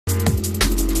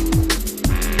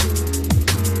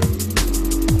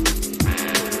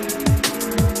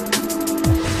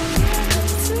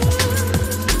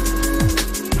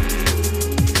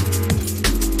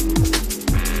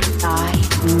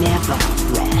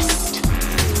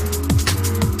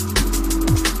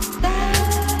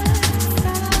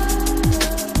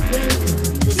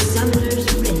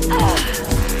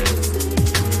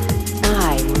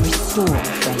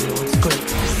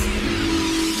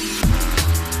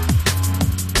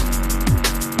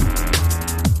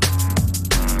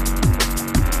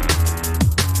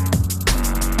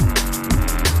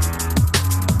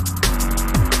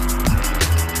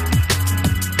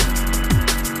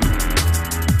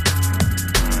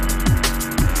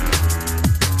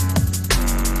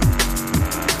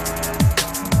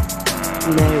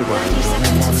No one will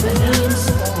remember them.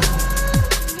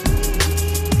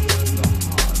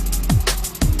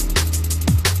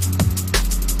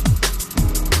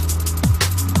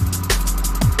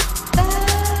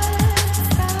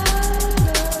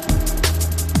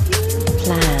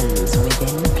 Plans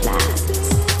within plans.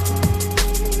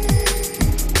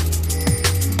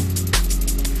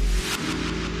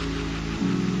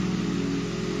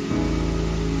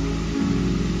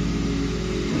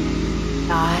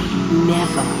 I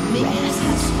never rest.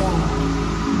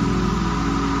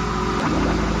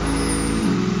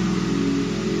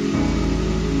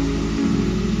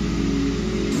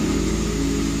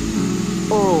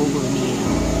 All will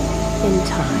kneel in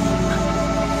time.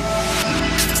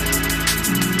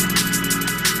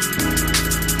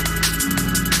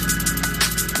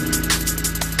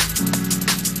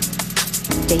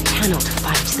 They cannot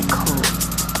fight the cold.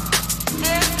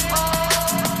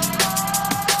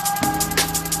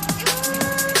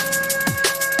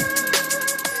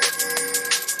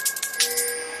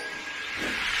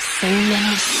 So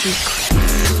many secrets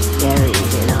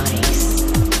buried in ice.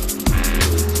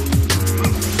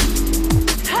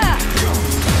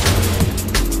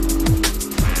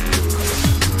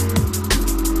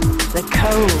 The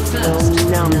cold will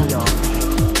numb your pain.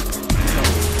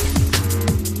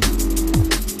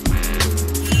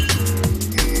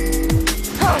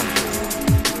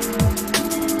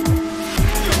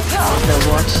 The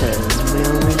watchers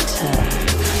will return.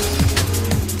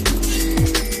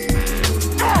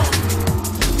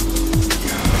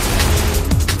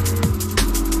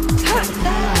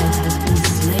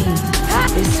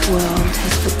 This world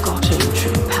has forgotten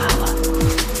true power.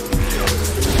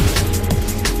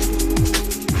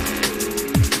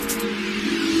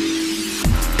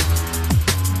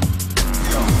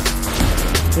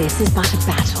 This is but a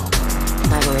battle.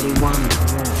 I've already won the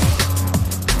war.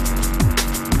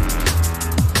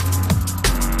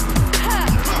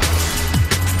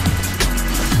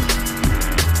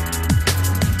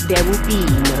 There will be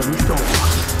no Thor.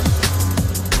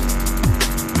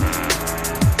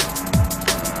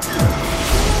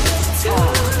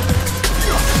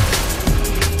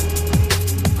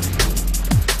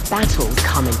 Battles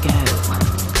come and go.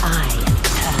 I am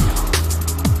eternal.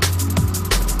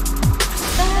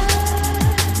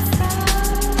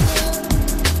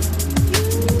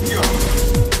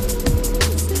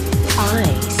 I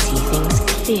see things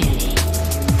clearly.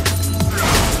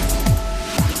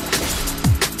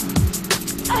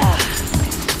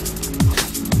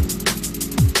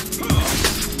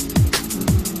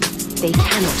 They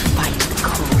cannot fight the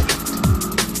cold.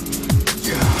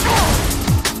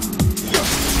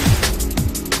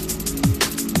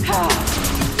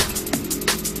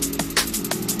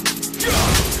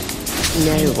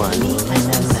 No one will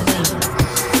remember them.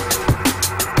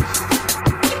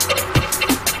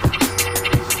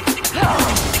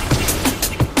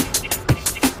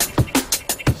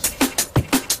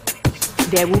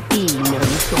 There will be no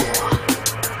Thor.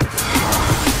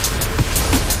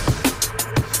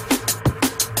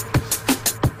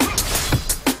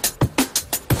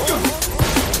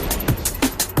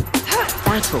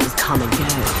 Battles come and go.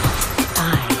 I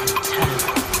am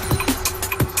eternal.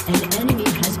 An enemy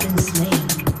has been slain.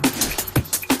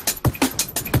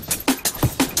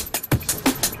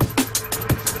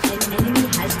 An enemy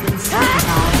has been slain.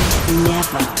 I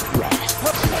never rest.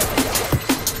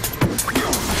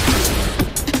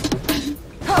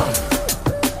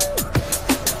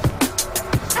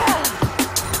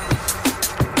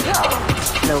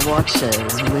 The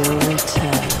watchers will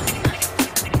return.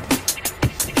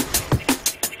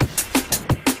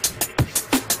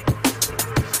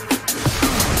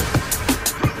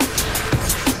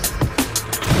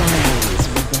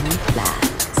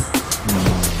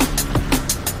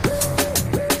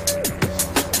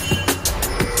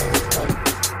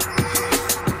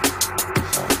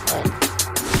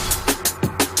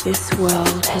 This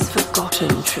world has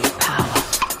forgotten true power.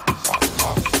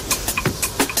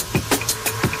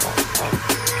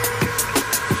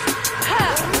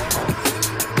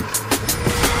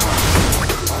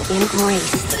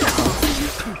 Embrace the cold.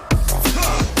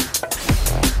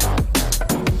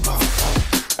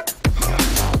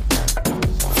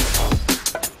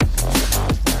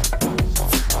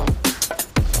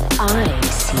 I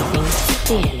see things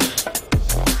clearly.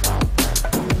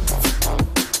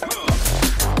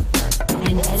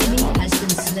 An enemy has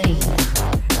been slain.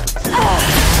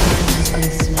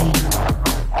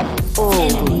 All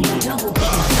enemy double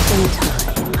kill in time.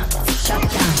 Shut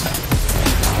down.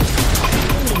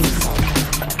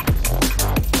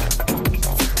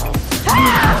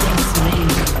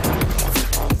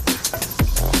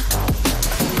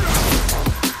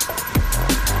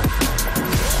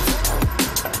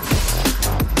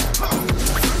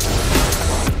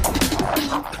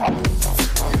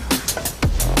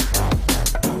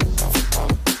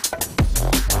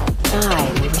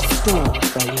 I will restore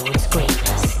Freljord's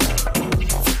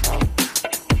greatness.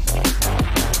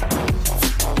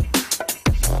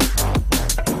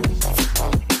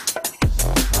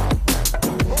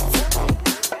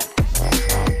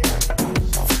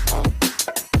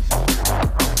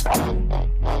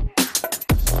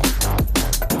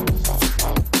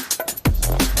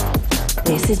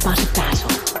 This is but a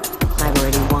battle. I've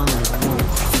already won the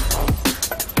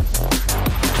war.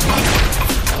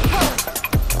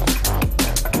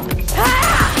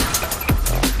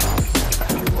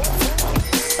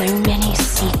 So many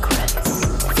secrets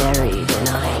buried in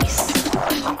ice.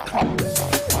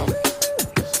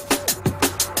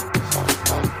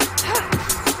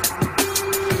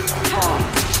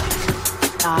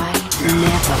 I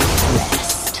never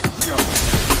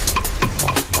rest.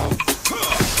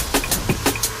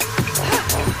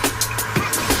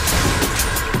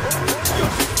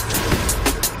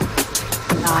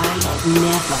 I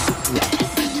never rest.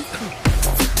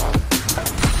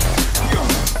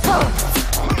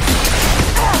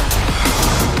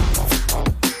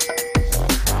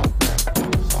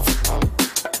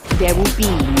 There will be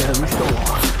no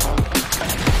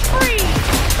Thor.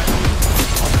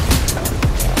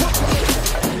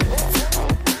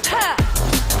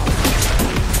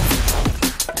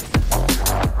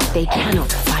 They cannot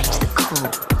fight the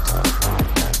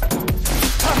cold.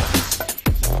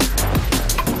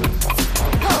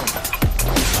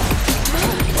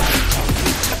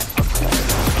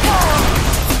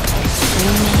 So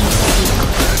many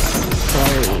secrets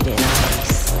buried in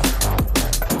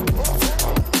ice.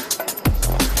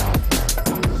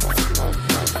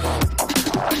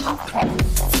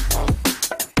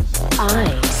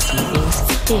 I see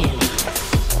things clearly.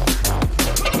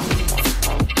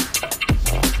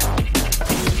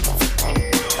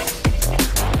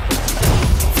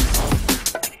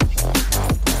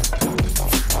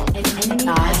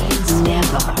 I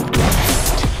never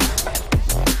rest.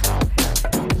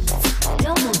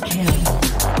 Double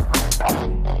kill.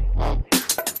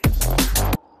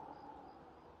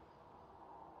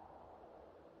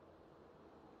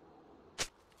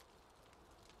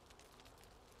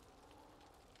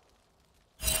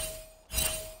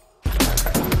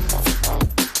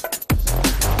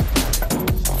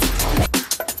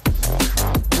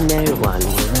 No one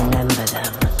will remember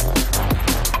them.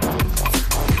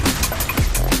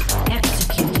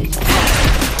 Executed.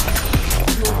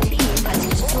 Your team has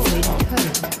destroyed a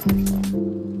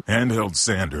turret. Handheld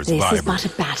Sanders This vibrate. is but a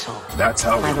battle. That's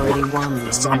how I've it already works.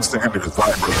 won. Some Sanders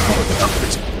vibrate more than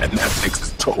others, and that takes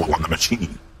its toll on the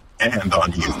machine and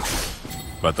on you.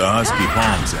 But the Husky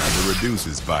Palm Sander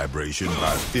reduces vibration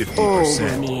by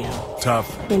 50%. O'Neil.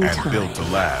 Tough In and time. built to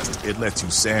last, it lets you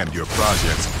sand your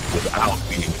projects without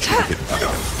being shaken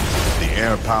down. The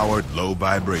air-powered,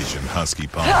 low-vibration Husky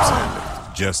Palm Sander.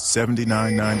 Just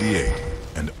 $79.98,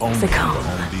 and only The at the calm.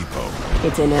 Home Depot.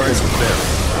 It's Price will inevitable. vary.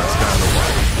 That's kind of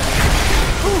why.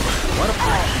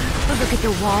 But look at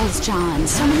your walls, John.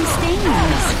 So many stains.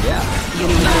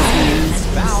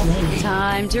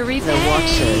 Time to repaint. The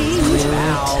Watchers will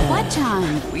return. What,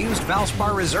 John? We used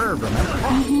Valspar Reserve, remember?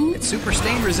 It's super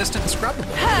stain resistant and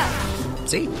scrubbable.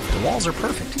 See, the walls are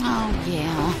perfect. Oh,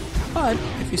 yeah. But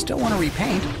if you still want to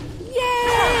repaint,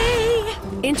 Yay!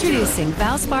 Introducing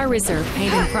Valspar Reserve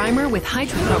Painting Primer with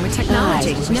Hydrochroma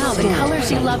technology. Now the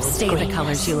colors you love stay the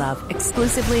colors you love.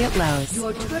 Exclusively at Lowe's.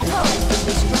 Your turret has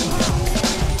been destroyed.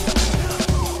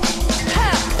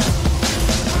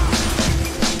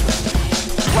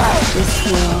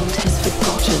 This world has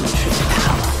forgotten true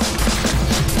power.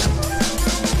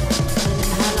 An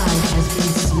ally has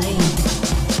been slain.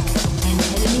 An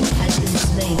enemy has been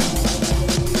slain.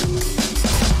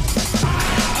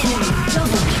 Enemy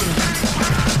double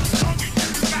kill.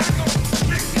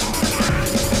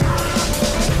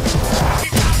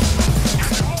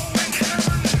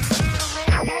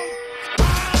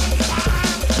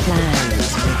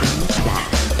 Plans within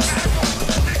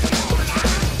plans.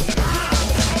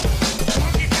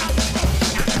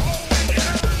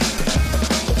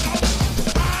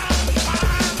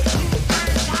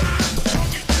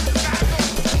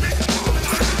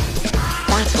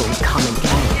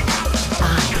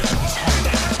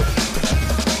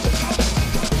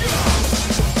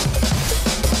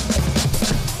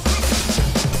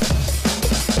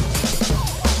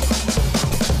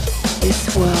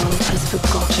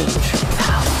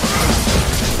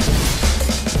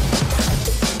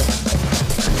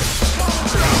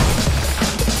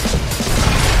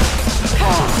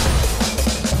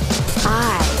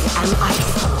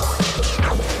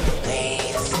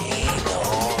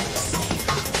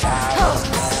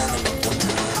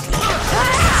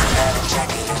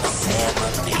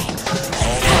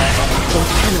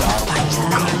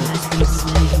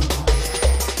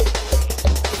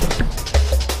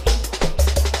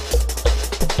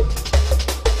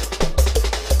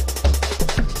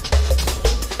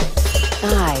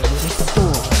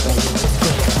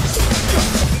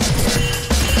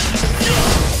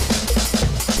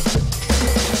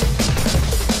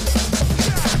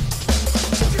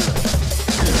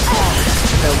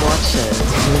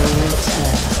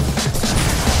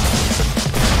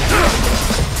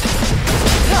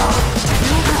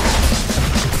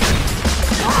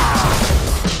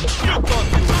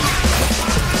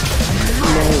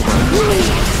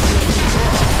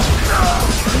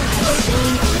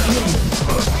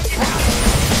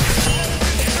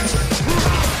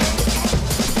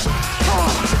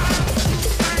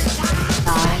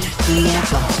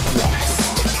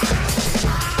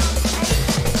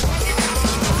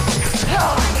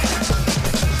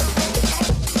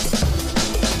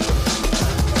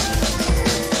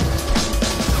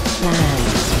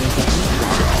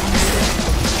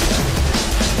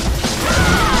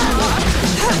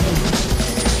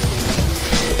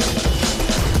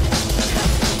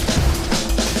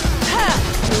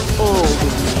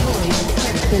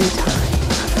 in time.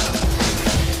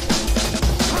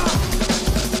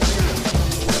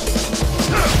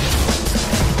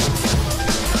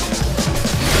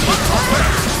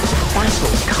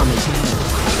 Battles come and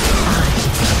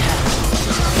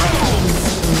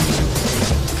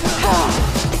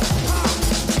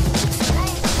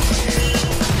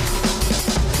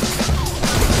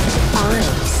I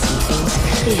see things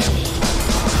clearly.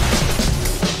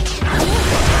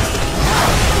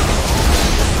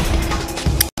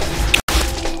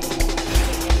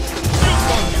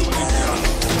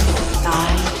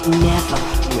 I never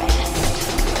rest.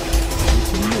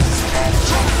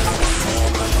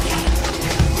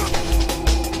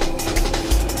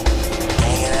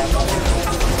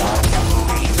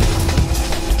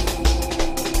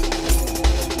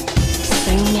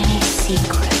 So many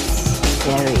secrets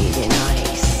buried in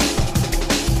ice.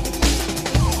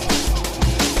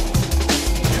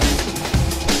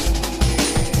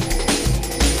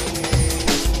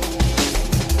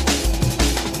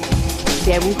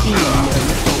 There will be no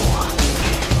more.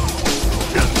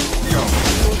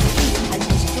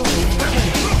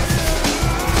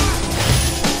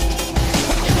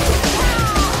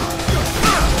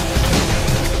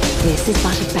 This is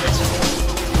but a battle.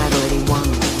 I've already won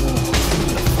the war.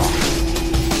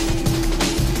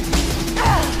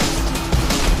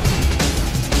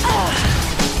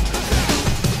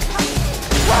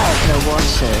 The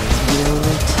Watchers will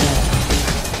return.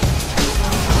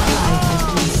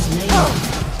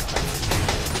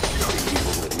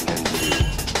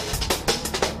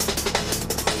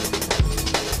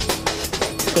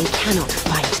 They cannot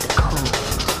fight the cold.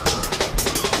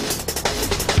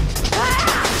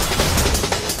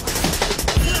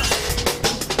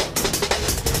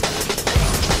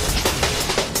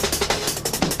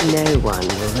 No one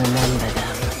will remember them.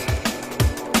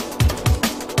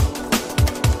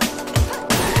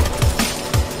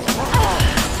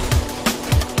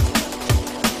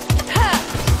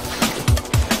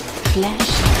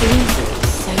 Flesh freezes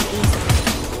so easily.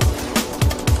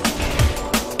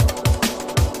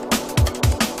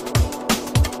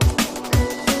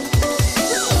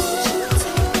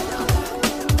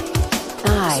 I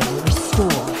will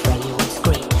restore Freljord's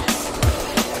greatness.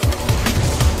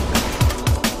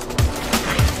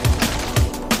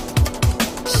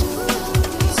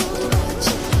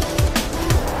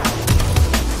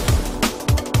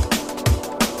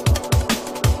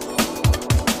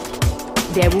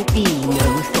 There will be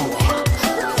no Thor.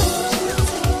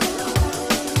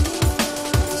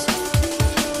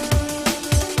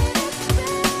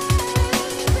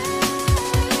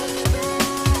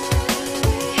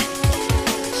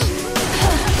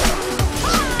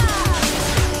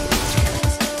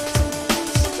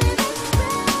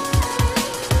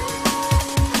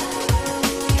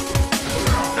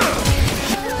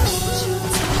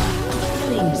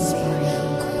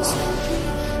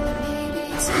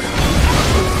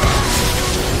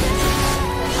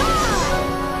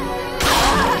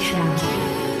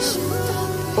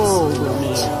 All will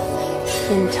kneel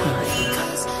in time.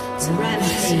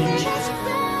 Rampage.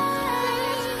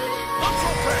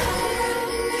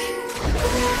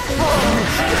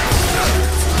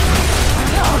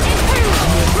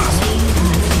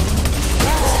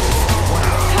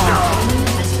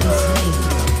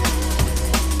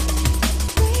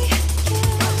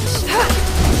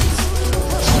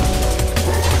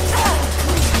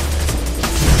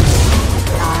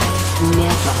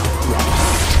 Never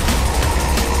rest.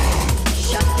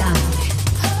 Shut down.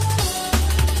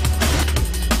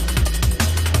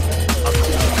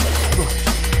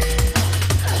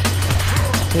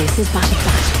 This is but a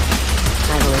battle.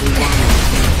 I've already won.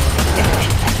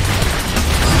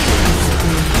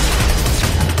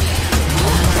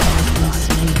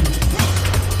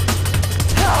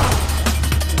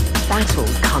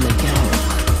 Battles come and go.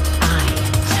 I am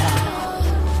eternal.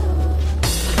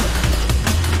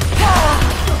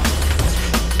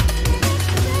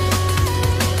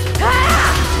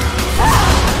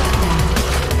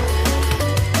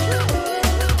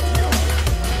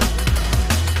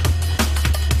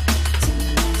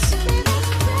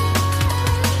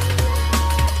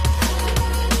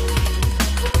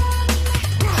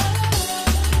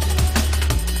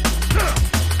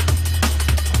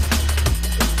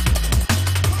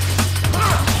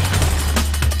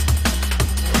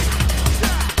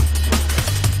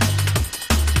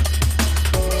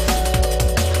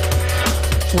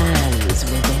 Plans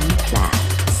within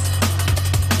plans.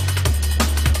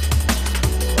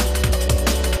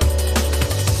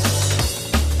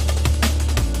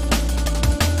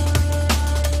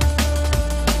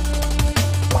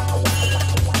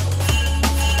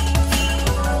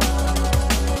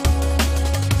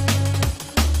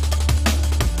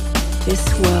 This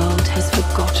world has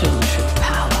forgotten true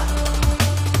power.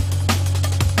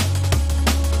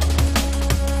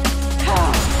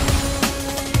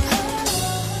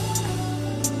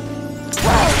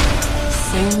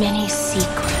 So many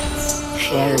secrets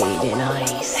buried in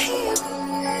ice.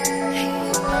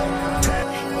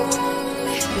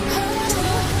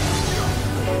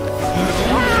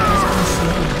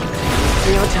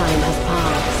 Your time has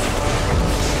passed.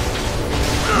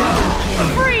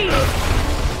 Freeze!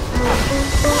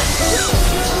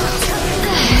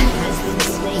 Has been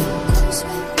slain.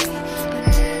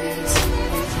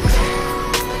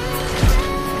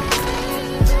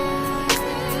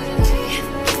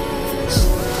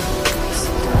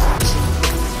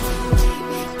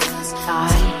 I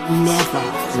never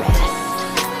rest.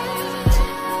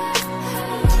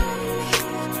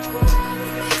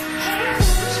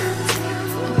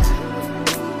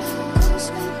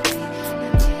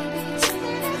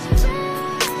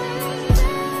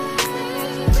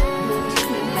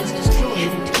 Has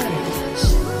destroyed a turret.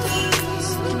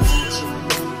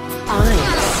 I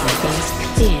see things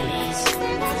clearly.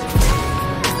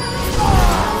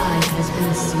 Ally has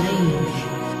been slain.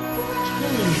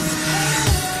 Killing spree.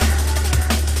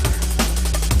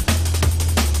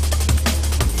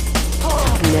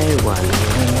 No one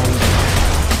will remember.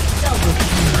 Double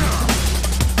kill.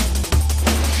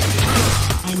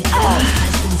 An enemy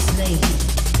has been slain.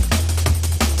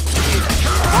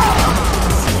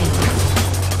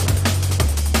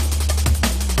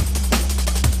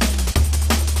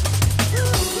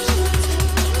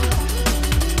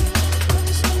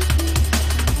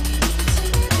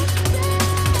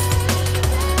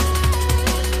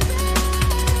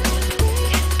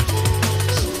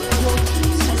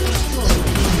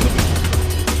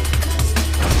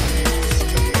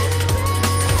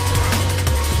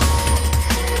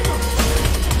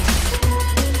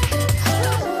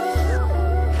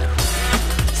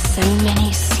 So many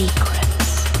secrets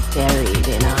buried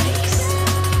in ice.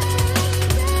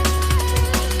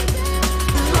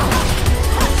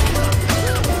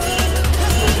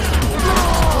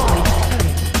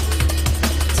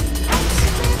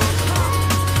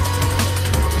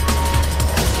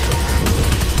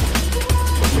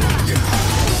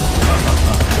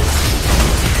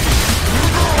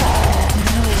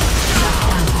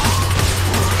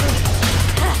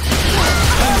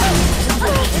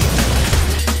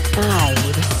 I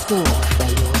restore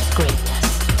Freljord's greatness.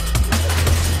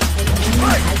 An enemy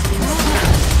has been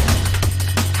slain.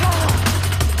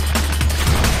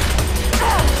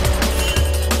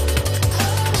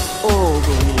 All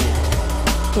will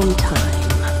be in time.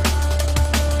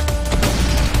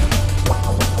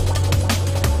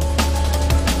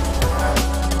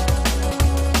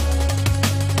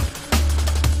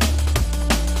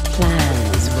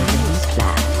 Plans within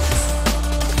plans.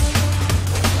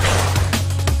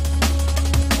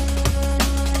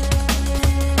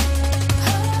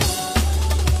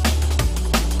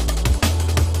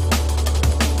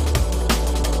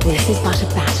 This is but a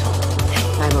battle.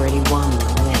 I've already won the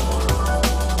war.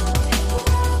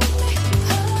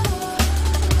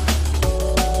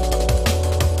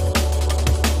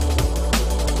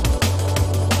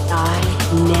 I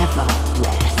never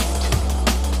rest.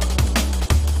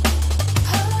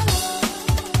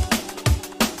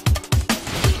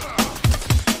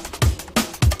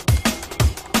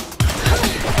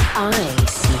 I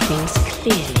see things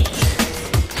clearly.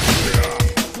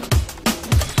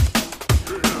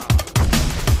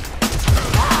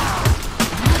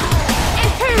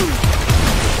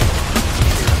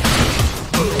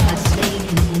 Has slain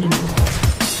an enemy.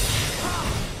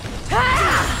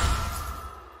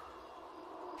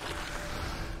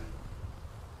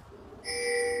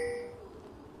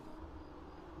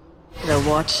 The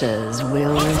Watchers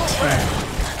will return.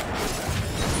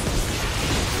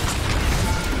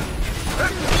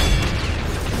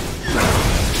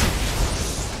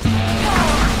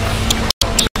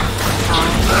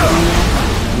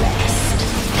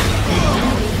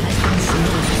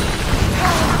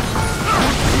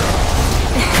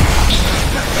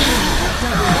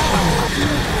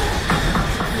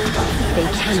 They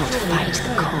cannot fight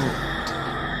the cold.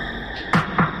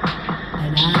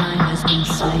 An ally has been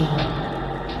slain.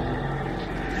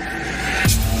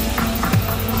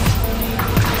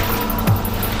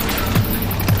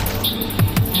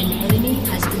 An enemy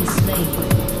has been slain.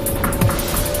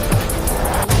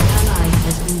 An ally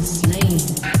has been slain.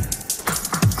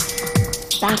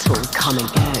 Battles come and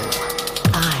go.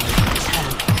 I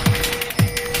return.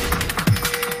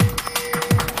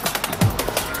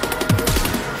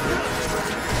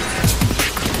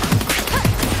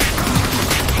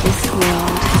 This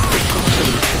world has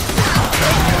forgotten.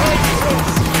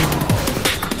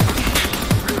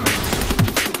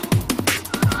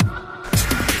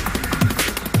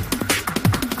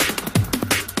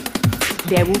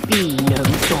 There will be no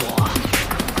Thor.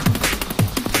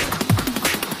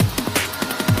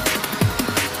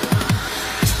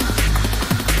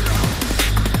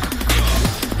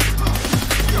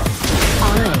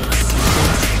 I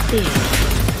see this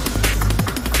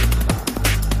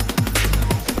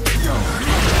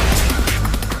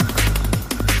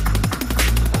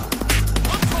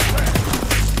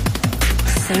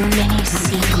so many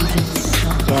secrets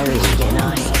buried in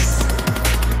ice.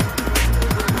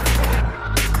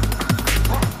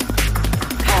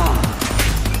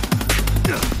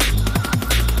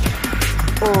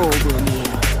 All will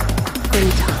kneel in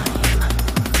time.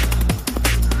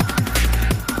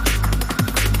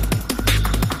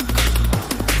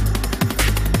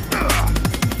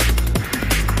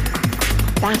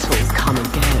 Battles come and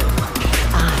go.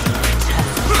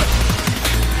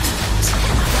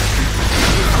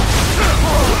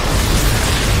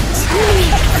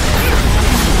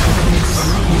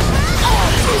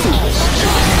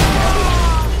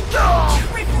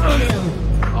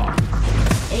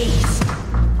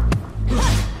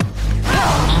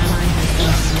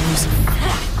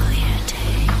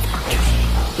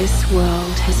 This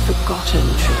world has forgotten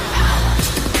true power.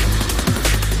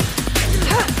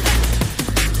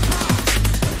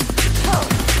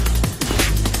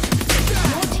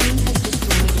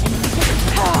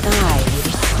 I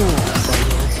restore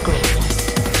Sonia's greatness.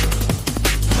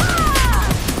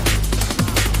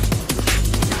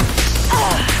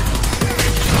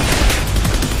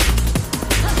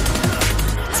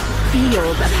 Feel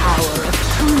the power of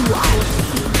true ice.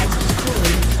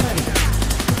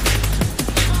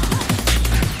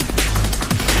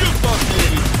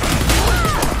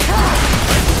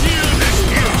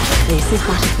 This is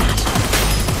what it matters.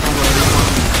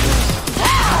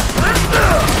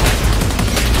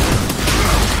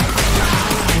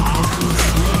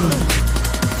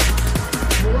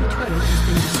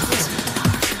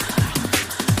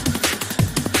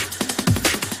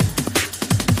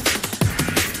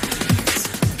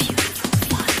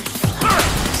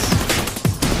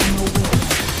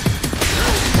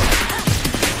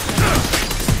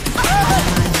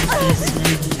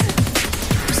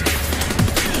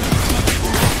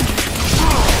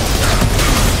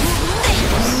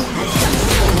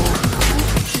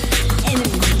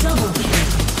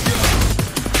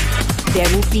 There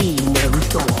will be no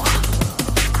Thor.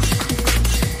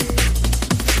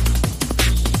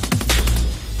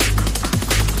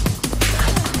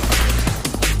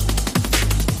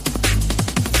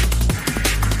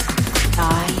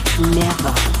 I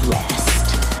never rest.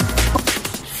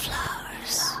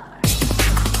 Flowers.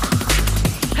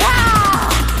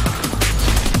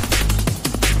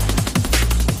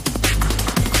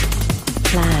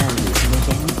 Plans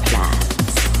within plans.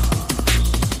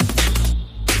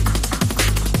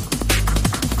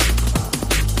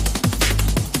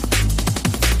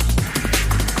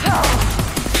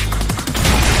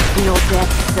 Your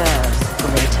death serves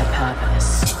greater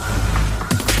purpose.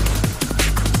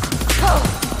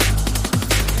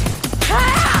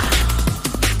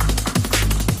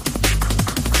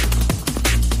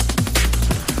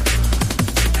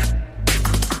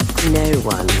 No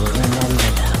one will remember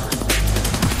them.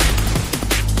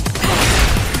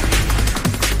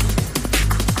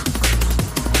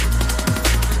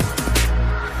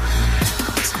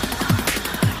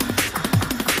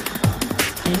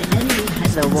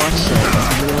 The Watchers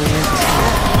will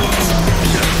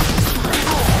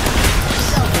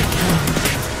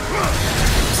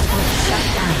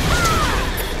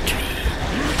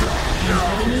An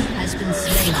enemy has been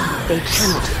slain. They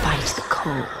cannot fight the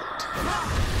cold.